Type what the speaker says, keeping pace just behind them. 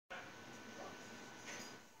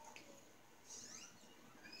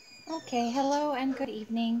Okay, hello and good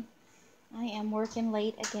evening. I am working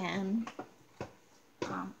late again.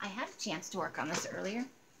 I had a chance to work on this earlier,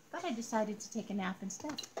 but I decided to take a nap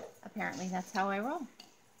instead. Apparently that's how I roll.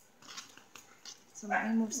 So let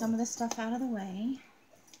me move some of this stuff out of the way.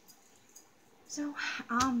 So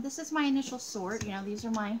this is my initial sort. You know, these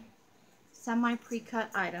are my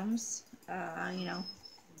semi-pre-cut items.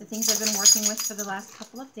 The things I've been working with for the last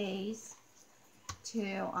couple of days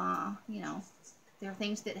they're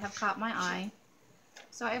things that have caught my eye.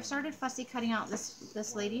 So I've started fussy cutting out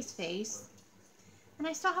this lady's face. And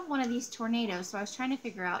I still have one of these tornadoes, so I was trying to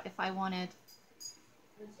figure out if I wanted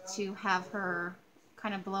to have her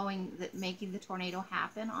kind of making the tornado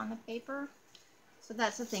happen on the paper. So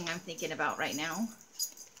that's the thing I'm thinking about right now.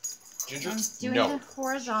 Ginger? I'm doing No. the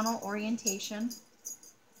horizontal orientation.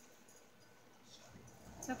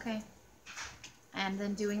 It's okay. And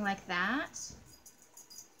then doing like that.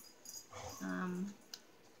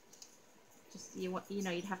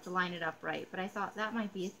 You'd have to line it up right. But I thought that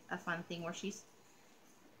might be a fun thing where she's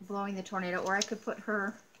blowing the tornado, or I could put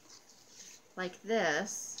her like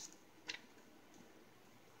this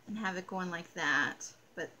and have it going like that.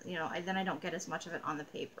 But then I don't get as much of it on the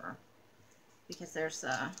paper because there's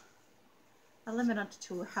a limit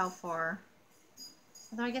to how far.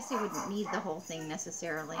 Although I guess they wouldn't need the whole thing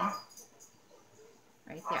necessarily.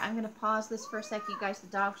 Right there. I'm going to pause this for a sec, you guys. The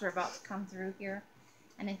dogs are about to come through here,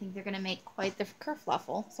 and I think they're going to make quite the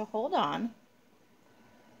kerfluffle. So hold on.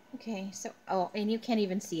 Okay, so, oh, and you can't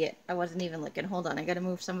even see it. I wasn't even looking. Hold on, I got to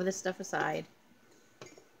move some of this stuff aside.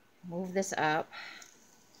 Move this up.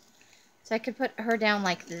 So I could put her down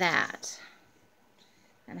like that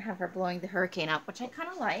and have her blowing the hurricane up, which I kind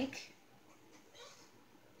of like.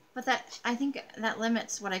 But I think that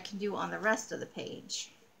limits what I can do on the rest of the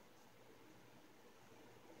page.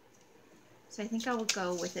 So I think I will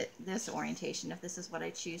go with this orientation if this is what I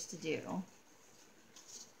choose to do.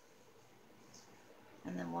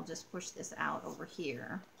 And then we'll just push this out over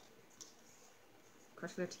here. Of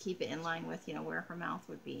course, we have to keep it in line with, where her mouth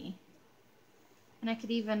would be. And I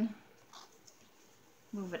could even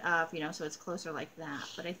move it up, so it's closer like that.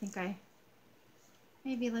 But I think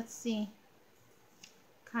maybe, let's see,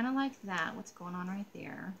 kind of like that, what's going on right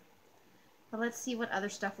there. But let's see what other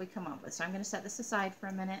stuff we come up with. So I'm going to set this aside for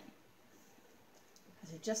a minute,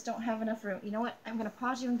 because I just don't have enough room. You know what? I'm going to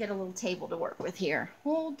pause you and get a little table to work with here.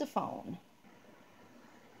 Hold the phone.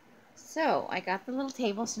 So I got the little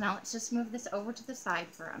table, so now let's just move this over to the side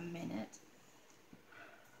for a minute.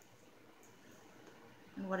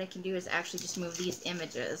 And what I can do is actually just move these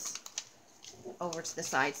images over to the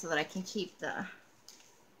side so that I can keep the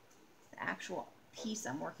actual piece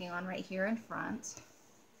I'm working on right here in front.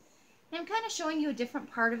 And I'm kind of showing you a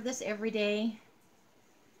different part of this every day,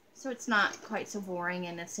 so it's not quite so boring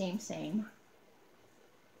and the same.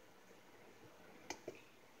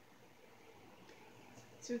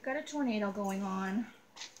 So we've got a tornado going on.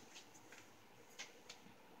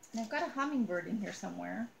 And I've got a hummingbird in here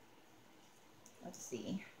somewhere. Let's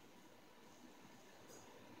see.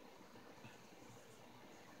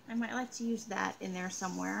 I might like to use that in there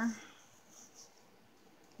somewhere.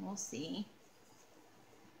 We'll see.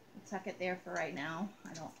 I'll tuck it there for right now.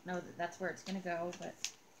 I don't know that that's where it's going to go, but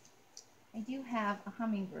I do have a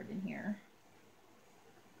hummingbird in here.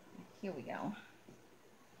 Here we go.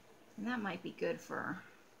 And that might be good for...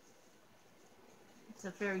 It's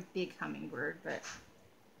a very big hummingbird, but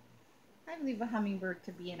I believe a hummingbird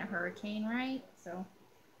could be in a hurricane, right? So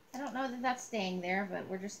I don't know that that's staying there, but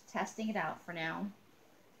we're just testing it out for now.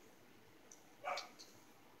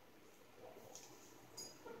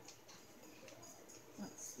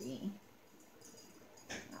 Let's see.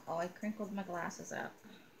 Oh, I crinkled my glasses up.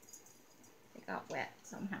 They got wet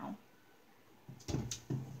somehow.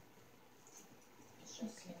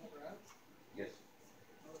 Okay. Yes.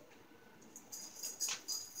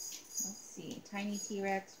 Let's see. Tiny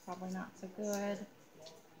T-Rex, probably not so good.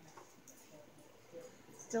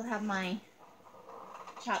 Still have my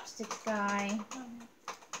chopstick guy.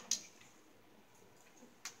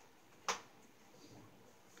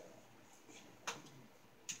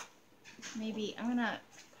 Maybe I'm gonna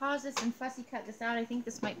pause this and fussy cut this out. I think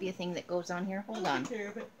this might be a thing that goes on here. Hold on.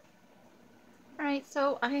 Alright,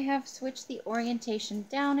 so I have switched the orientation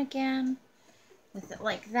down again with it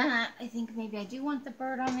like that. I think maybe I do want the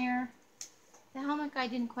bird on there. The helmet guy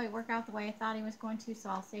didn't quite work out the way I thought he was going to, so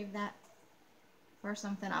I'll save that for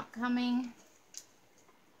something upcoming.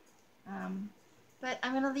 But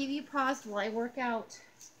I'm going to leave you paused while I work out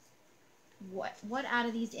what out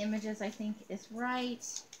of these images I think is right.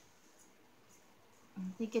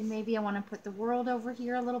 I'm thinking maybe I want to put the world over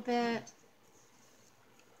here a little bit.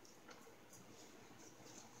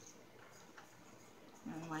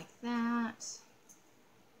 And like that.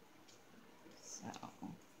 So,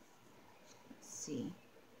 let's see.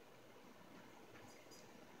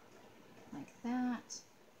 Like that.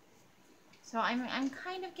 So I'm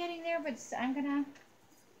kind of getting there, but I'm gonna,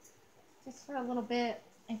 just for a little bit,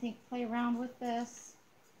 I think, play around with this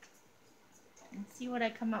and see what I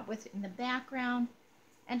come up with in the background,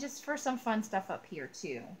 and just for some fun stuff up here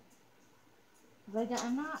too. Because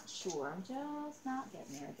I'm not sure. I'm just not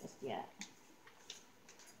getting there just yet.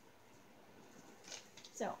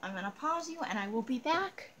 So I'm gonna pause you, and I will be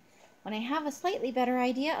back when I have a slightly better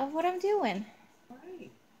idea of what I'm doing.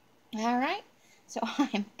 All right. So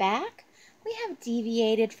I'm back. We have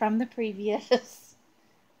deviated from the previous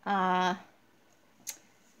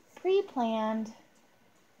pre-planned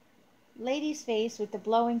lady's face with the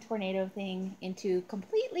blowing tornado thing into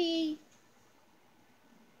completely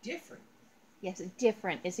Different. Yes,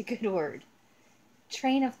 different is a good word.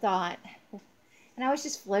 Train of thought. And I was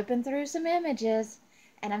just flipping through some images,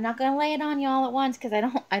 and I'm not going to lay it on you all at once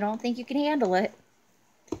because I don't think you can handle it.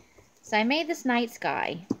 So I made this night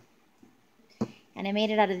sky, and I made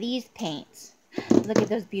it out of these paints. Look at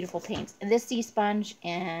those beautiful paints. And this sea sponge,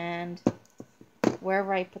 and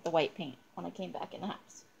wherever I put the white paint when I came back in the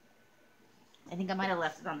house. I think I might have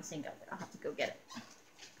left it on the sink out there. I'll have to go get it.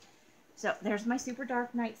 So there's my super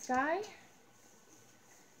dark night sky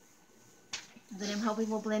that I'm hoping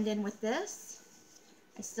will blend in with this.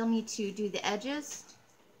 I still need to do the edges,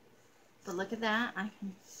 but look at that. I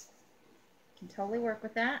can totally work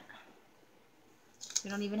with that.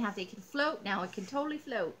 We don't even have to, it can float now. It can totally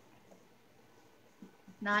float.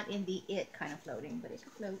 Not in the it kind of floating, but it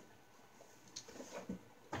can float.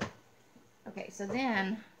 Okay, so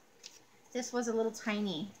then this was a little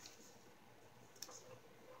tiny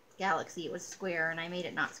galaxy. It was square, and I made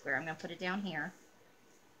it not square. I'm going to put it down here.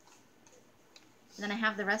 And then I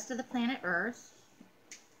have the rest of the planet Earth.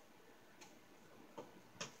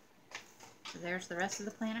 So there's the rest of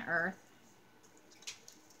the planet Earth.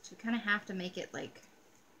 So we kind of have to make it like,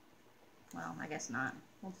 well, I guess not.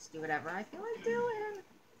 We'll just do whatever I feel like doing.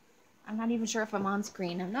 I'm not even sure if I'm on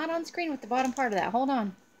screen. I'm not on screen with the bottom part of that. Hold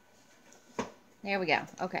on. There we go.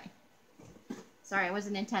 Okay. Sorry, I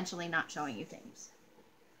wasn't intentionally not showing you things.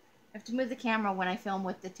 I have to move the camera when I film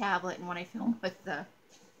with the tablet and when I film with the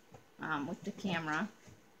camera.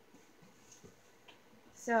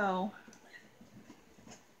 So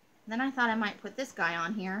then I thought I might put this guy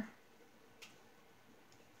on here.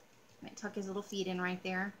 Might tuck his little feet in right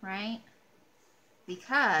there, right?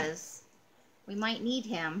 Because we might need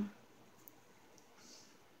him.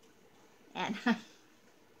 And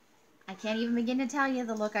I can't even begin to tell you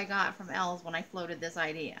the look I got from Els when I floated this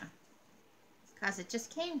idea. Because it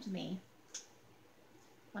just came to me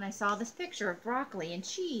when I saw this picture of broccoli and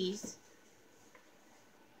cheese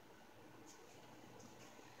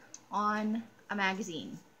on a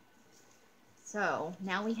magazine. So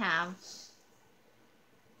now we have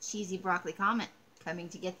cheesy broccoli comet coming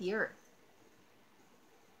to get the Earth.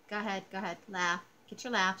 Go ahead, laugh. Get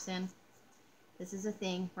your laughs in. This is a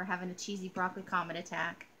thing. We're having a cheesy broccoli comet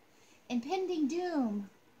attack. Impending doom.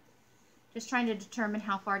 Just trying to determine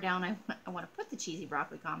how far down I want to put the cheesy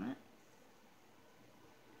broccoli comet.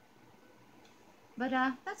 But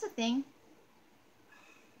that's a thing.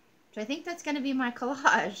 So I think that's going to be my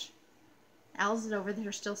collage. Al's is over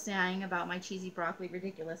there still saying about my cheesy broccoli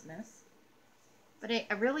ridiculousness. But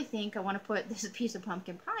I really think I want to put this piece of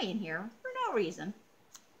pumpkin pie in here for no reason.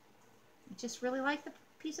 I just really like the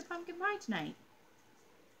piece of pumpkin pie tonight.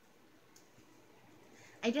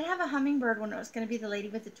 I did have a hummingbird when it was going to be the lady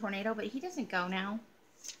with the tornado, but he doesn't go now.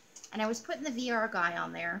 And I was putting the VR guy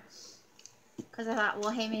on there because I thought,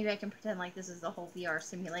 well, hey, maybe I can pretend like this is the whole VR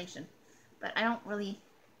simulation. But I don't really,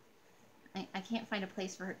 I can't find a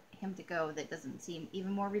place for him to go that doesn't seem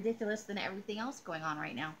even more ridiculous than everything else going on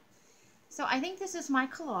right now. So I think this is my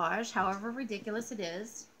collage, however ridiculous it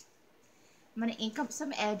is. I'm going to ink up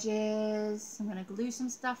some edges. I'm going to glue some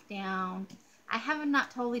stuff down. I haven't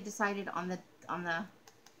not totally decided on the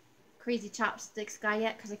crazy chopsticks guy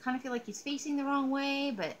yet because I kind of feel like he's facing the wrong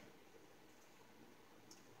way, but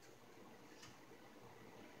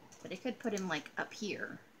I could put him like up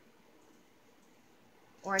here.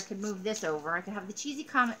 Or I could move this over. I could have the cheesy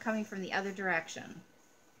comet coming from the other direction.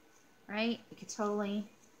 Right? We could totally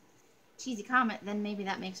cheesy comet, then maybe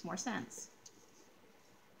that makes more sense.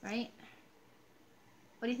 Right?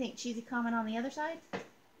 What do you think? Cheesy comet on the other side?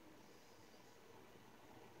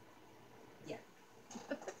 Yeah.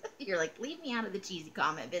 You're like, leave me out of the cheesy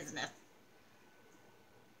comet business.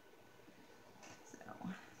 So,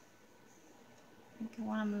 I think I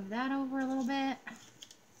want to move that over a little bit.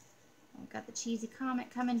 We've got the cheesy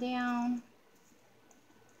comet coming down.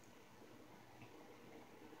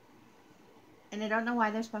 And I don't know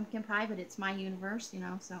why there's pumpkin pie, but it's my universe, you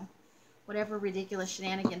know, so whatever ridiculous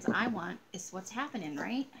shenanigans I want is what's happening,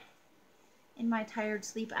 right? In my tired,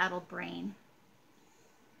 sleep-addled brain.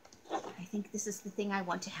 I think this is the thing I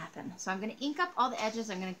want to happen. So I'm going to ink up all the edges.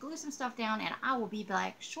 I'm going to glue some stuff down, and I will be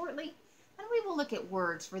back shortly. And we will look at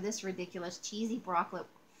words for this ridiculous cheesy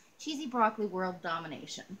broccoli world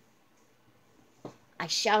domination. I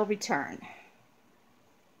shall return.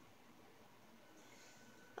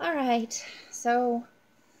 All right, so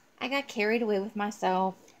I got carried away with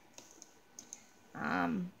myself.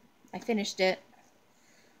 I finished it.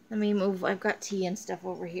 Let me move. I've got tea and stuff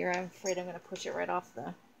over here. I'm afraid I'm going to push it right off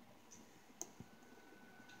the...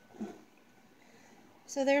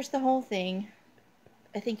 So there's the whole thing.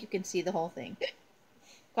 I think you can see the whole thing.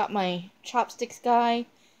 Got my chopsticks guy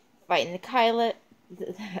fighting the comet.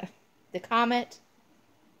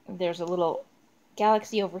 There's a little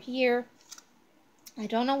galaxy over here. I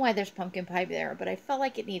don't know why there's pumpkin pie there, but I felt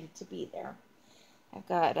like it needed to be there. I've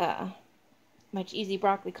got my cheesy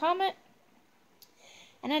broccoli comet.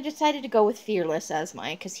 And I decided to go with Fearless as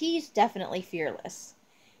mine, because he's definitely fearless.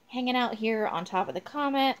 Hanging out here on top of the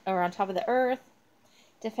comet, or on top of the Earth,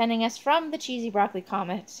 defending us from the cheesy broccoli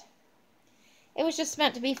comet. It was just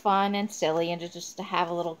meant to be fun and silly, and just to have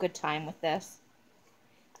a little good time with this.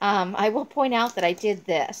 I will point out that I did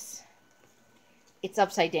this. It's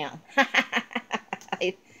upside down.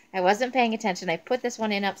 I wasn't paying attention. I put this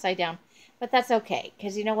one in upside down. But that's okay,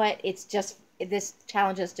 because you know what? It's just, this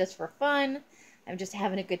challenge is just for fun. I'm just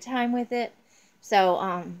having a good time with it.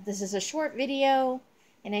 So, this is a short video,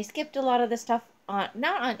 and I skipped a lot of the stuff,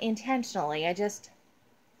 not unintentionally. I just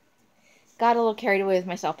got a little carried away with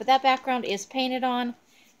myself. But that background is painted on.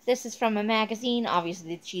 This is from a magazine.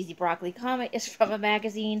 Obviously, the cheesy broccoli comet is from a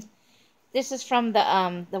magazine. This is from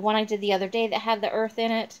the one I did the other day that had the Earth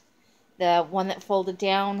in it. The one that folded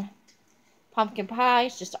down. Pumpkin pie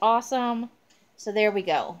is just awesome. So there we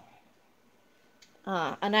go.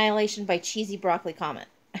 Annihilation by cheesy broccoli comet.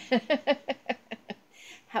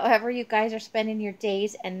 However you guys are spending your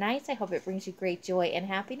days and nights, I hope it brings you great joy and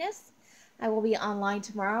happiness. I will be online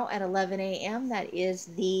tomorrow at 11 a.m. That is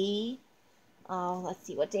the, let's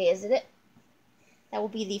see, what day is it? That will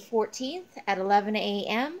be the 14th at 11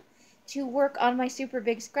 a.m. to work on my super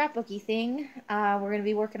big scrapbooky thing. We're going to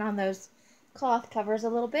be working on those cloth covers a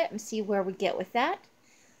little bit and see where we get with that.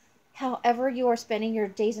 However you are spending your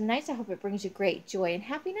days and nights, I hope it brings you great joy and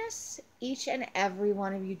happiness. Each and every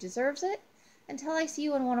one of you deserves it. Until I see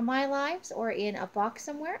you in one of my lives or in a box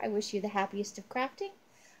somewhere, I wish you the happiest of crafting.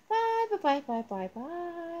 Bye, bye, bye, bye, bye,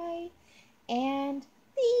 bye. And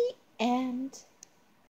the end.